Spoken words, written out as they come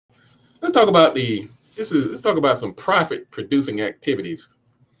let's talk about let's talk about some profit producing activities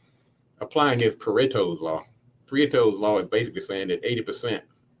applying this Paretos law. Paretos law is basically saying that 80%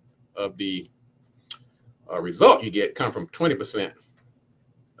 of the result you get come from 20%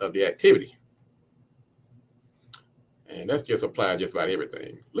 of the activity. And that's just applied just about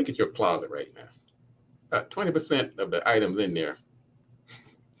everything. Look at your closet right now. About 20% of the items in there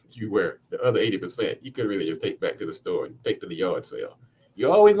you wear. The other 80% you could really just take back to the store and take to the yard sale.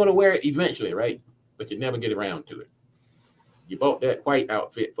 You're always going to wear it eventually, right? But you never get around to it. You bought that white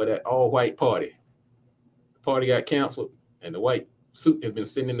outfit for that all-white party. The party got canceled, and the white suit has been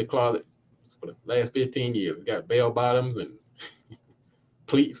sitting in the closet for the last 15 years. It's got bell bottoms and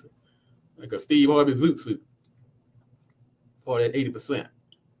pleats, like a Steve Harvey zoot suit. For that 80%,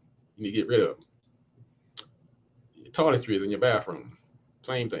 you need to get rid of them. Your toiletries in your bathroom,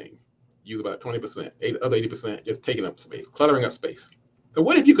 same thing. Use about 20%. Other 80% just taking up space, cluttering up space. So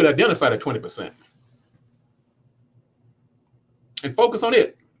what if you could identify the 20% and focus on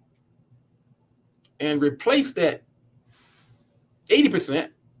it and replace that 80%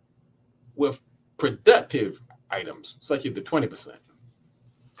 with productive items, such as the 20%?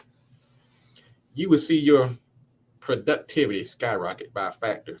 You will see your productivity skyrocket by a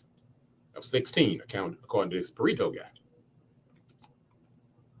factor of 16, according to this Pareto guy.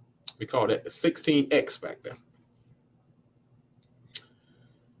 We call that the 16x factor.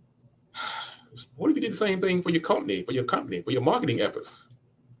 What if you did the same thing for your company, for your marketing efforts?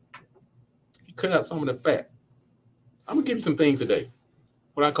 You cut out some of the fat. I'm gonna give you some things today,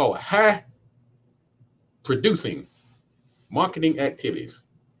 what I call high producing marketing activities,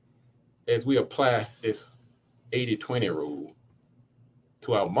 as we apply this 80-20 rule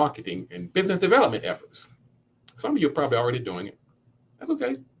to our marketing and business development efforts. Some of you are probably already doing it. That's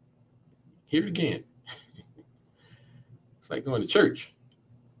okay. Hear it again. It's like going to church.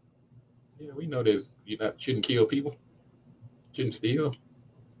 Yeah, we know shouldn't kill people, shouldn't steal,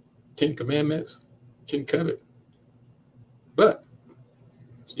 10 commandments, shouldn't covet. But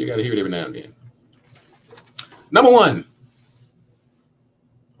you got to hear it every now and then. Number one,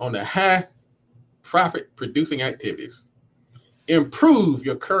 on the high profit producing activities, improve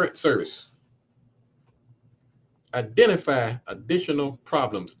your current service. Identify additional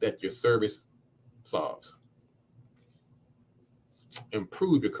problems that your service solves.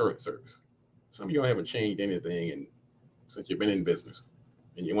 Improve your current service. Some of y'all haven't changed anything since you've been in business,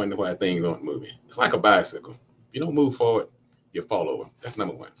 and you wonder why things aren't moving. It's like a bicycle. If you don't move forward, you fall over. That's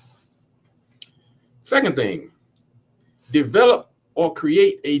number one. Second thing, develop or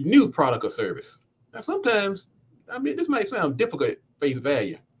create a new product or service. Now, sometimes, this might sound difficult at face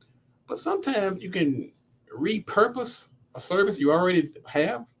value, but sometimes you can repurpose a service you already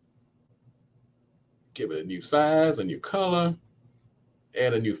have, give it a new size, a new color,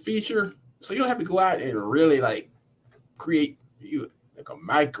 add a new feature. So you don't have to go out and really create use a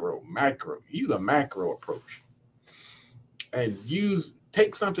macro, approach, and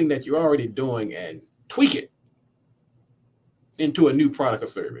take something that you're already doing and tweak it into a new product or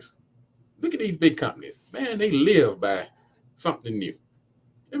service. Look at these big companies, man, they live by something new.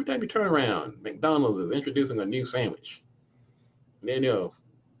 Every time you turn around, McDonald's is introducing a new sandwich. And then,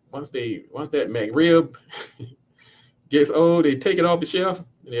 once that McRib gets old, they take it off the shelf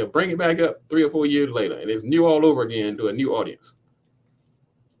and they'll bring it back up 3 or 4 years later, and it's new all over again to a new audience.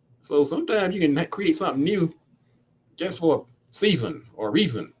 So sometimes you can create something new just for a season or a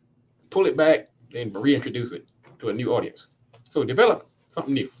reason, pull it back, and reintroduce it to a new audience. So develop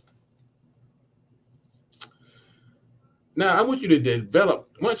something new. Now, I want you to develop,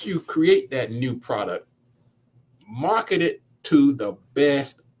 once you create that new product, market it to the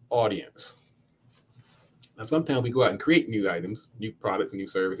best audience. Now, sometimes we go out and create new items, new products, new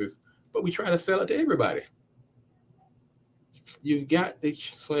services, but we try to sell it to everybody. You've got to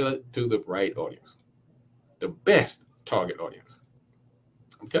sell it to the right audience, the best target audience.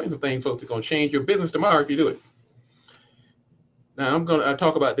 I'm telling you some things, folks, that are going to change your business tomorrow if you do it. Now, I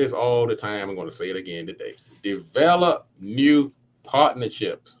talk about this all the time. I'm going to say it again today. Develop new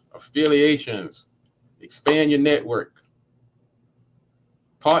partnerships, affiliations, expand your network,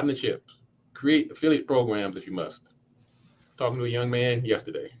 partnerships, create affiliate programs if you must. I was talking to a young man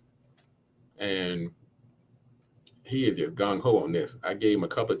yesterday, and he is just gung-ho on this. I gave him a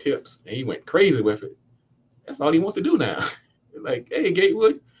couple of tips, and he went crazy with it. That's all he wants to do now. Like, hey,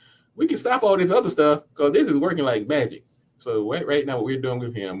 Gatewood, we can stop all this other stuff because this is working like magic. So right now what we're doing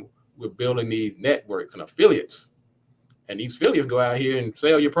with him, we're building these networks and affiliates. And these affiliates go out here and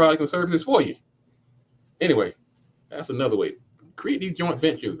sell your products and services for you. Anyway, that's another way. Create these joint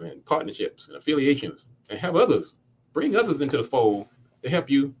ventures and partnerships and affiliations and have others, bring others into the fold to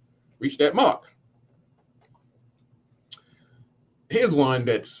help you reach that mark. Here's one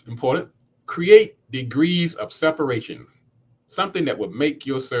that's important. Create degrees of separation, something that would make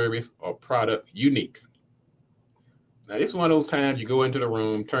your service or product unique. Now, this is one of those times you go into the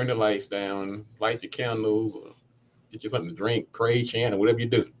room, turn the lights down, light your candles, or get you something to drink, pray, chant, or whatever you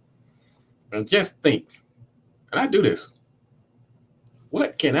do. And just think, and I do this,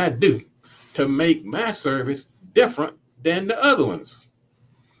 what can I do to make my service different than the other ones?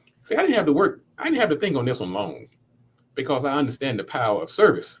 See, I didn't have to think on this one long, because I understand the power of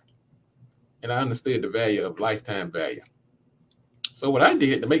service, and I understood the value of lifetime value. So what I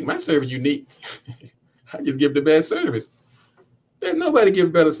did to make my service unique, I just give the best service. There's nobody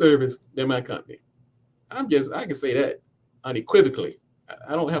gives better service than my company. I can say that unequivocally.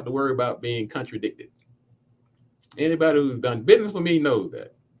 I don't have to worry about being contradicted. Anybody who's done business with me knows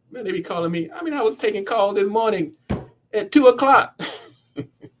that. Man, they be calling me. I mean, I was taking calls this morning at 2 o'clock.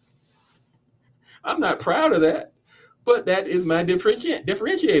 I'm not proud of that, but that is my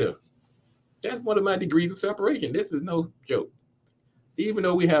differentiator. That's one of my degrees of separation. This is no joke. Even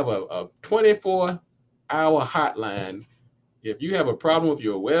though we have a 24-hour hotline, if you have a problem with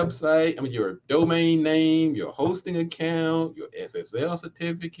your website, your domain name, your hosting account, your SSL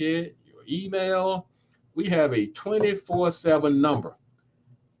certificate, your email, we have a 24/7 number.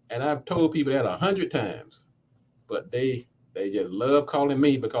 And I've told people that 100 times, but they just love calling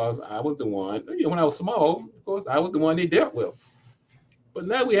me because I was the one, when I was small, of course, I was the one they dealt with. But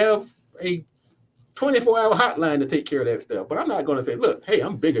now we have a 24-hour hotline to take care of that stuff. But I'm not going to say, look, hey,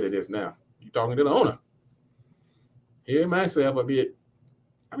 I'm bigger than this now. You're talking to the owner. Hear myself a bit.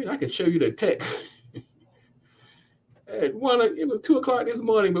 I can show you the text. It was 2 o'clock this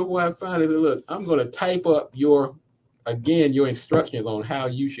morning before I finally said, look, I'm going to type up your instructions on how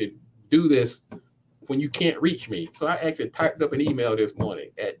you should do this when you can't reach me. So I actually typed up an email this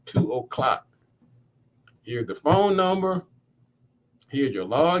morning at 2 o'clock. Here's the phone number. Here's your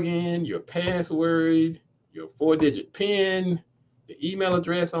login, your password, your 4-digit PIN, the email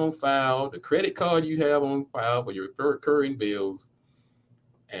address on file, the credit card you have on file for your recurring bills.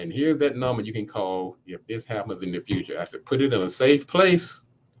 And here's that number you can call if this happens in the future. I said, put it in a safe place.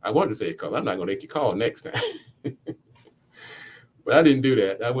 I wanted to say, because I'm not going to make you call next time. But I didn't do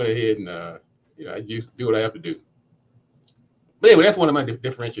that. I went ahead and, I just do what I have to do. But anyway, that's one of my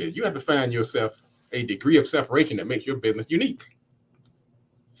differentiators. You have to find yourself a degree of separation that makes your business unique.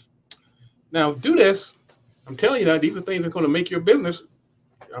 Now, do this. I'm telling you that these are things that's going to make your business.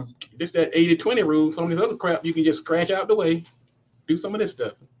 Just that 80-20 rule. Some of this other crap you can just scratch out the way. Do some of this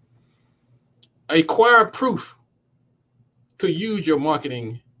stuff. Acquire proof to use your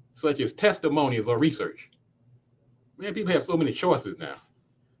marketing, such as testimonials or research. Man, people have so many choices now.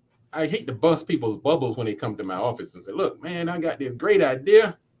 I hate to bust people's bubbles when they come to my office and say, look, man, I got this great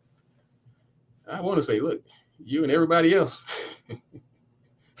idea. I want to say, look, you and everybody else.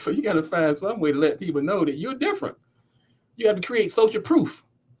 So you got to find some way to let people know that you're different. You have to create social proof.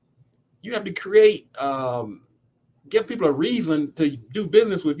 You have to create, give people a reason to do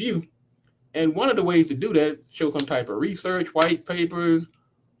business with you. And one of the ways to do that, show some type of research, white papers,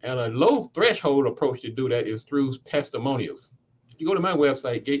 and a low threshold approach to do that is through testimonials. You go to my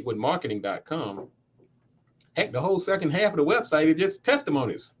website, gatewoodmarketing.com. Heck, the whole second half of the website is just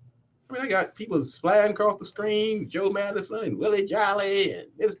testimonials. I got people sliding across the screen, Joe Madison and Willie Jolly and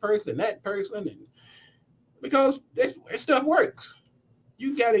this person and that person. And because this stuff works.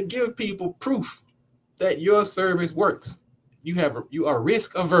 You got to give people proof that your service works. You are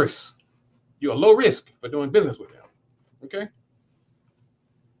risk averse. You're low risk for doing business with them. Okay?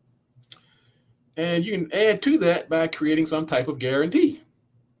 And you can add to that by creating some type of guarantee.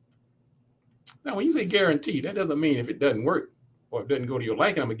 Now, when you say guarantee, that doesn't mean if it doesn't work or if it doesn't go to your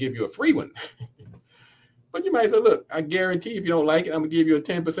liking, I'm going to give you a free one. But you might say, look, I guarantee if you don't like it, I'm going to give you a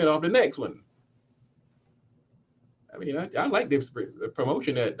 10% off the next one. I like this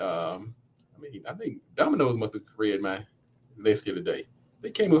promotion that, I think Domino's must have created my list here today. They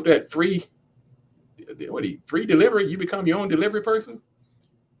came with that free delivery. You become your own delivery person.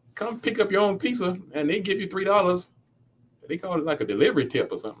 Come pick up your own pizza and they give you $3. They call it like a delivery tip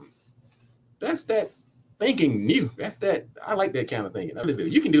or something. That's that thinking new. I like that kind of thinking.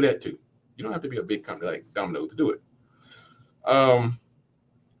 You can do that too. You don't have to be a big company like Domino's to do it.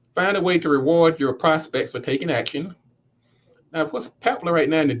 Find a way to reward your prospects for taking action. Now, what's popular right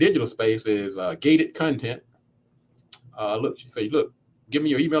now in the digital space is gated content. Look, give me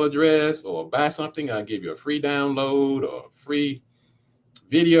your email address or buy something. I'll give you a free download or free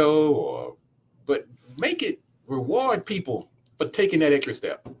video, but make it reward people for taking that extra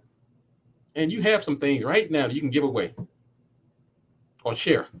step. And you have some things right now that you can give away or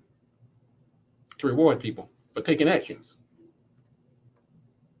share. to reward people for taking actions.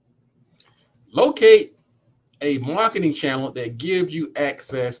 Locate a marketing channel that gives you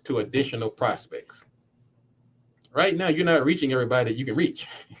access to additional prospects. Right now, you're not reaching everybody that you can reach.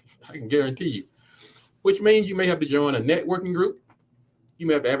 I can guarantee you, which means you may have to join a networking group. You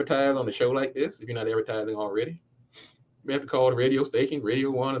may have to advertise on a show like this if you're not advertising already. You may have to call the radio station,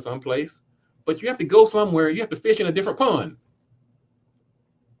 Radio 1 or someplace. But you have to go somewhere. You have to fish in a different pond.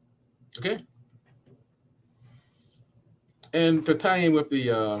 Okay? And to tie in with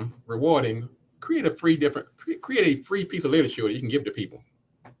the rewarding, create a free piece of literature that you can give to people.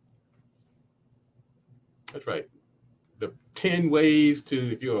 That's right. The 10 ways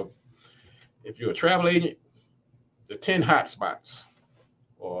to, if you're a travel agent, the 10 hot spots,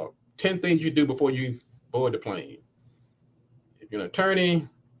 or 10 things you do before you board the plane. If you're an attorney,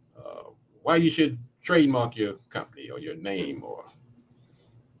 why you should trademark your company or your name, or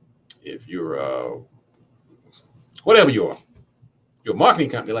if you're whatever you're a marketing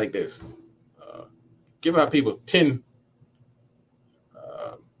company like this, give out people 10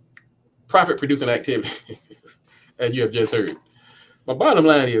 profit producing activities as you have just heard. My bottom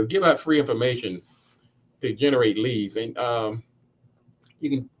line is give out free information to generate leads. And you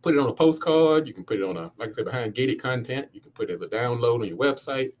can put it on a postcard. You can put it on like I said, behind gated content. You can put it as a download on your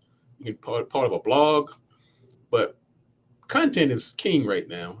website. You can put part of a blog. But content is king right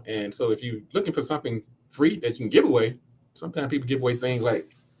now. And so if you're looking for something free that you can give away, sometimes people give away things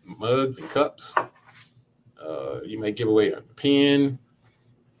like mugs and cups. You may give away a pen.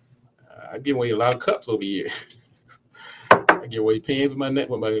 I give away a lot of cups over here. I give away pens with my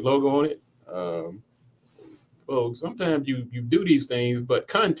logo on it. Well, sometimes you do these things, but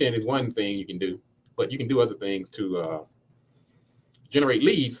content is one thing you can do. But you can do other things to generate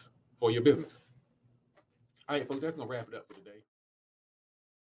leads for your business. All right, folks, that's going to wrap it up for today.